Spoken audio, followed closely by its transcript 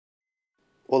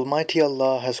Almighty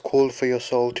Allah has called for your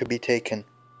soul to be taken.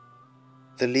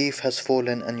 The leaf has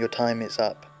fallen and your time is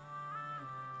up.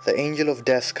 The angel of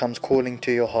death comes calling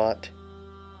to your heart.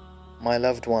 My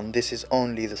loved one, this is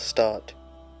only the start.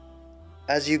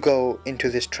 As you go into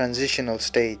this transitional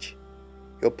stage,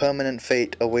 your permanent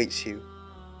fate awaits you.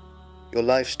 Your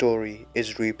life story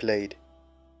is replayed.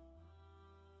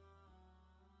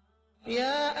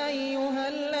 يا أيها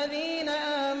الذين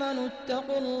آمنوا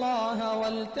اتقوا الله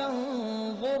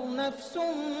ولتنظر نفس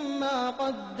ما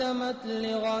قدمت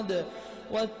لغد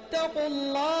واتقوا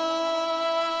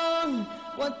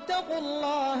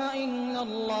الله إن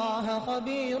الله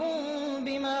خبير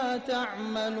بما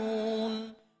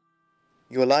تعملون.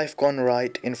 Your life gone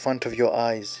right in front of your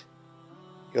eyes.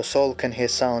 Your soul can hear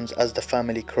sounds as the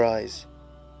family cries.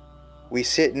 We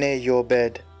sit near your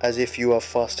bed as if you are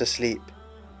fast asleep.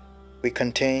 We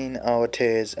contain our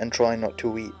tears and try not to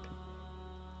weep.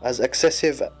 As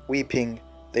excessive weeping,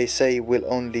 they say, will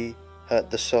only hurt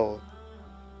the soul.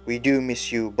 We do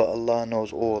miss you, but Allah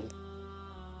knows all.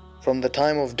 From the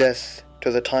time of death to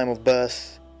the time of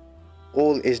birth,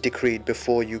 all is decreed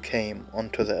before you came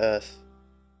onto the earth.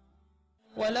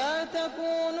 ولا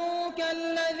تكونوا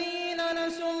كالذين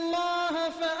نسوا الله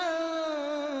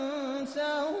فأنساهم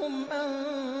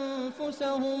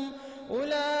أنفسهم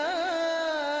أولئك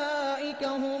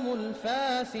هم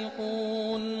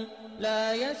الفاسقون.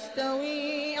 لا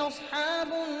يستوي أصحاب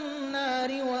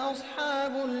النار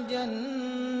وأصحاب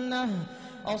الجنة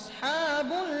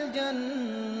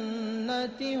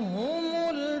هم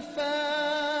الفائزون.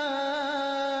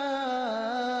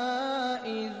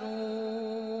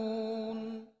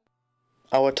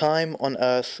 Our time on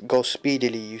earth goes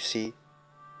speedily, you see.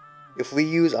 If we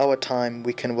use our time,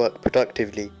 we can work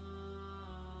productively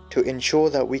to ensure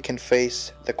that we can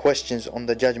face the questions on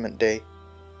the Judgment Day,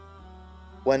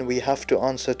 when we have to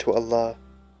answer to Allah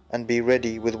and be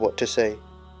ready with what to say.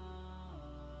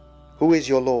 Who is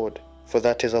your Lord? For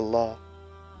that is Allah,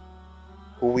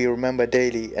 who we remember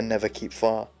daily and never keep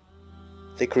far.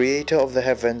 The Creator of the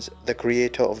heavens, the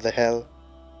Creator of the hell,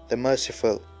 the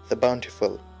merciful, the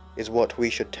bountiful, is what we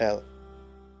should tell.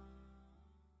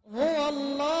 هو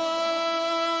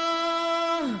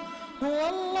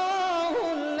الله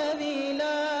الذي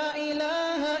لا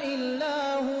إله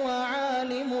إلا هو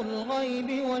عالم الغيب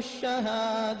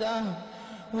والشهادة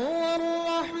هو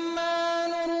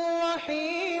الرحمن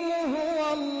الرحيم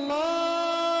هو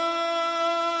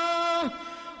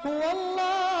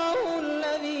الله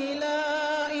الذي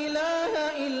لا إله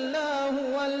إلا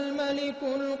هو الملك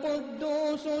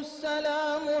القدوس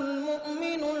السلام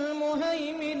المؤمن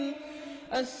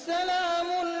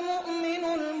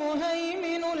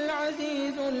المهيمن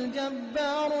العزيز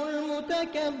الجبار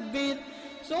المتكبر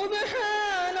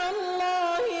سبحان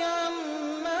الله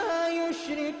عما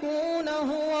يشركون.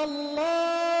 هو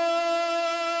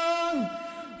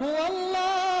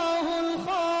الله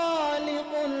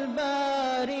الخالق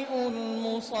البارئ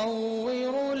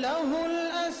المصور له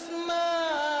الأسماء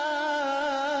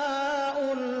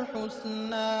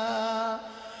الحسنى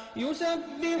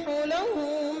يسبح له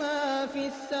ما في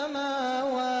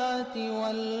السماوات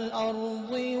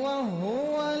والأرض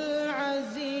وهو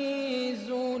العزيز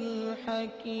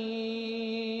الحكيم.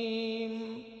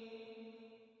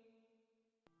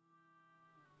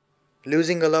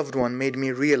 Losing a loved one made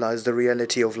me realize the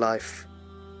reality of life.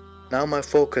 Now my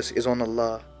focus is on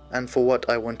Allah and for what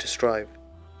I want to strive.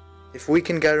 If we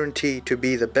can guarantee to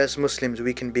be the best Muslims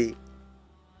we can be,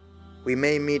 we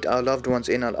may meet our loved ones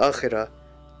in Al-Akhirah,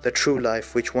 the true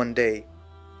life which one day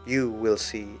you will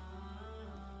see.